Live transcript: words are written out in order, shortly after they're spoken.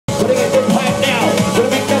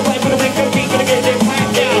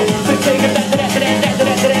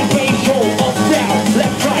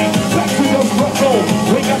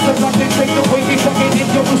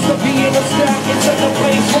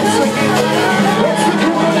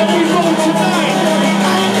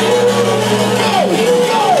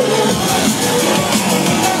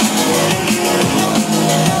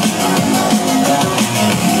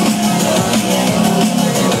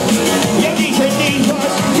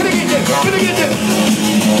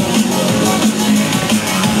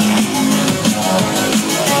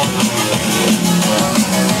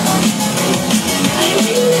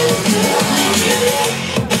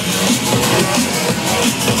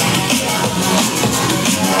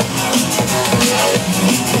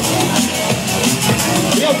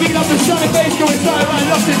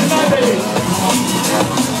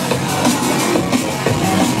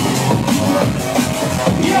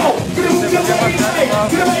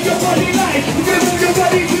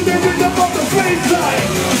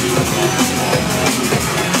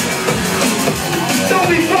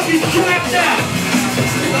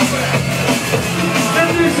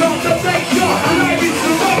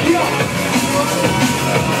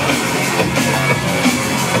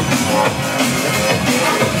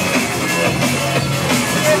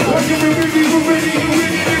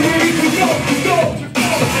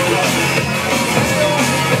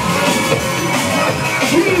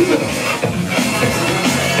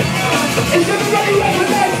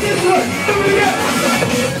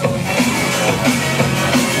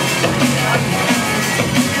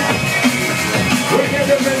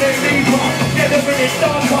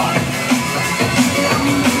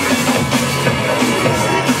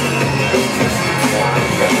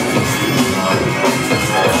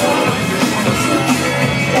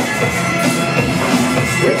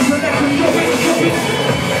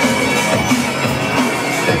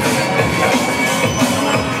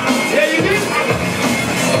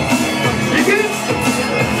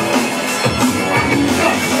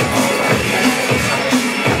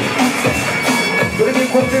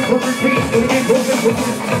Everybody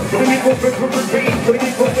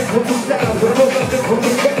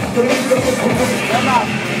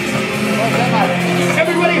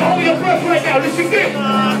hold your breath right now, listen good.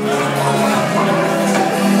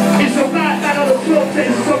 It's a bad man on the floor,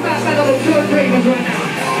 it's a bad man on the floor dreamers right now.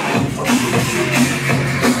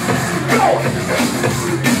 Go!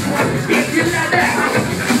 If you're not there.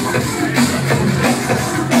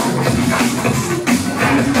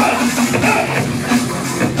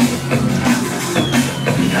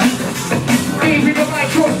 Leave the mic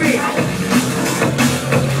for me.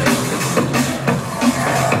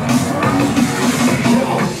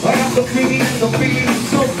 The feeling is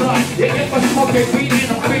so high. Yeah, get my smoking weed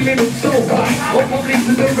and I'm feeling it so high. I'm only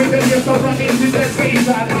to the rhythm, yes, I'm running to the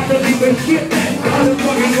baseline. I don't even shit, man. I don't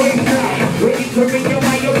fucking waste time. Ready to ring your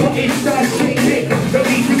mind, your body starts shaking. No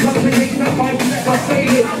need to concentrate, no mind, step, I say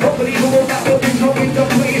it. Unbelievable that what is wrong in the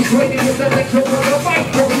place. Ready with the next one on the mic,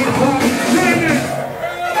 dropping it hard. Turn it!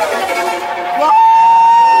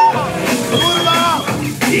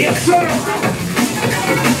 Yes, sir!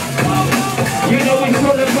 You know it's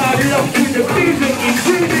all about love with the music, you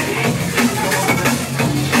feel it?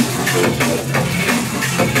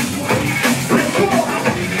 Let's go!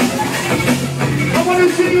 I want to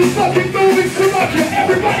see you fucking moving so much,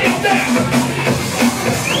 everybody up there!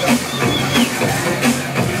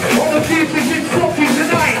 All the music is talking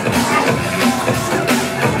tonight!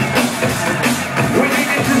 We need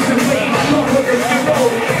to anticipate stronger than you know.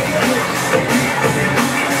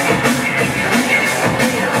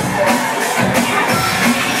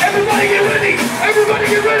 Everybody get ready! Everybody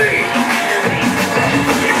get ready!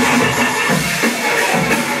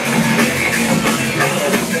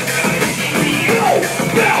 Go!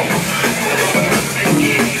 Now!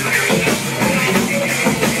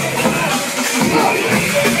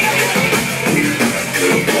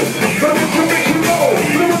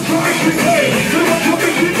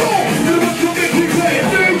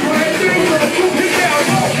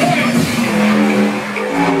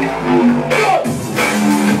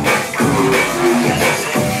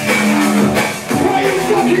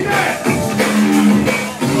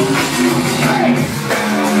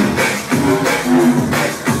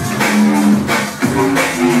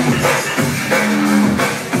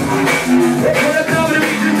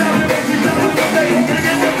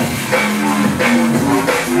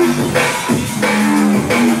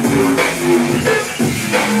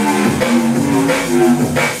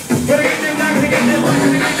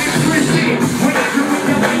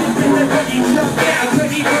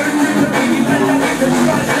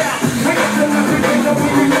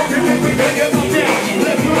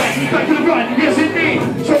 Back to the